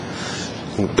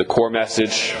The core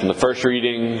message from the first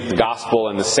reading, the gospel,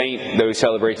 and the saint that we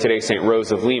celebrate today, St.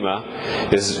 Rose of Lima,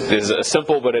 is a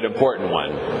simple but an important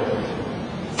one.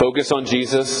 Focus on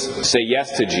Jesus, say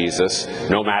yes to Jesus,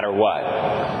 no matter what.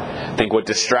 I think what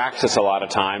distracts us a lot of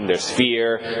time, there's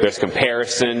fear, there's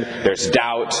comparison, there's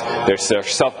doubt, there's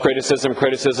self-criticism,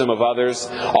 criticism of others.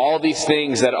 All these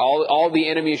things that all the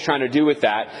enemy is trying to do with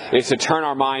that is to turn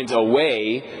our minds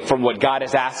away from what God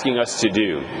is asking us to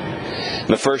do. In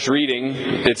the first reading,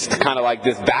 it's kind of like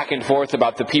this back and forth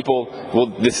about the people,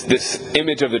 this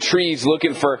image of the trees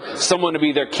looking for someone to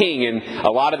be their king, and a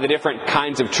lot of the different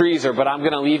kinds of trees are, but I'm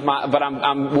going to leave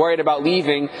I'm worried about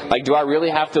leaving. Like, do I really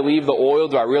have to leave the oil?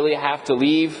 Do I really have to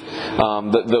leave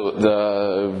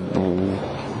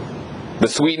the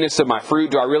sweetness of my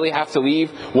fruit? Do I really have to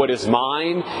leave what is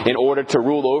mine in order to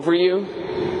rule over you?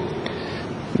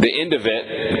 The end of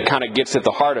it kind of gets at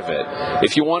the heart of it.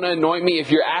 If you want to anoint me,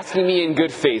 if you're asking me in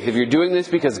good faith, if you're doing this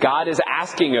because God is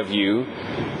asking of you,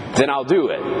 then I'll do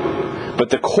it. But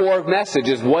the core message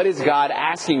is, what is God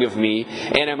asking of me,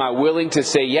 and am I willing to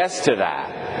say yes to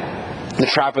that? The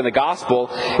trap in the gospel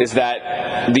is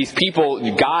that these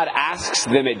people, God asks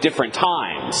them at different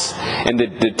times. And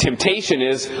the temptation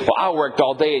is, well, I worked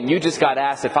all day and you just got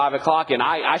asked at 5 o'clock and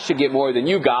I should get more than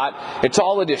you got. It's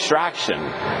all a distraction.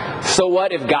 So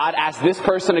what if God asked this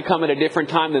person to come at a different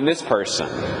time than this person?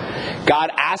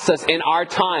 God asks us in our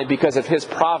time because of His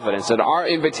providence. And our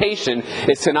invitation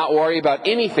is to not worry about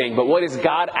anything, but what is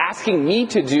God asking me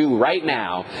to do right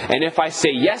now? And if I say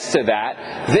yes to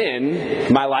that,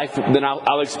 then my life, then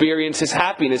I'll experience His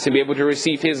happiness and be able to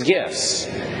receive His gifts.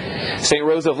 St.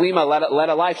 Rose of Lima led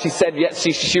a life. She said yes.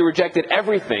 She rejected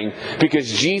everything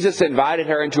because Jesus invited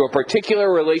her into a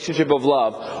particular relationship of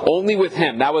love only with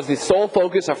Him. That was the sole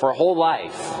focus of her whole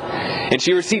life. And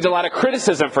she received a lot of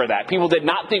criticism for that. People did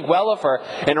not think well of her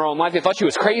in her own life. They thought she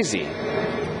was crazy.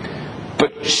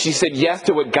 But she said yes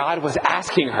to what God was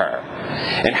asking her.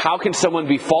 And how can someone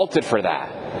be faulted for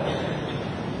that?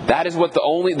 That is what the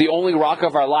only rock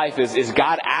of our life is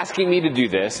God asking me to do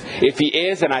this. If He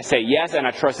is, and I say yes, and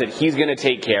I trust that He's going to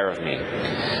take care of me.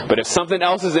 But if something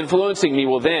else is influencing me,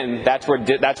 well then that's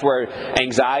where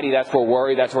anxiety, that's where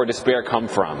worry, that's where despair come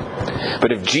from.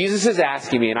 But if Jesus is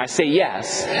asking me and I say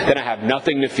yes, then I have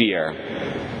nothing to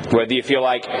fear. Whether you feel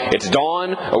like it's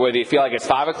dawn or whether you feel like it's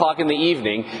 5 o'clock in the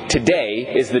evening,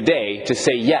 today is the day to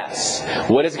say yes.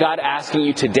 What is God asking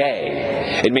you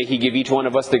today? And may He give each one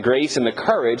of us the grace and the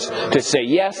courage to say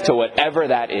yes to whatever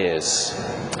that is.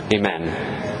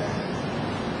 Amen.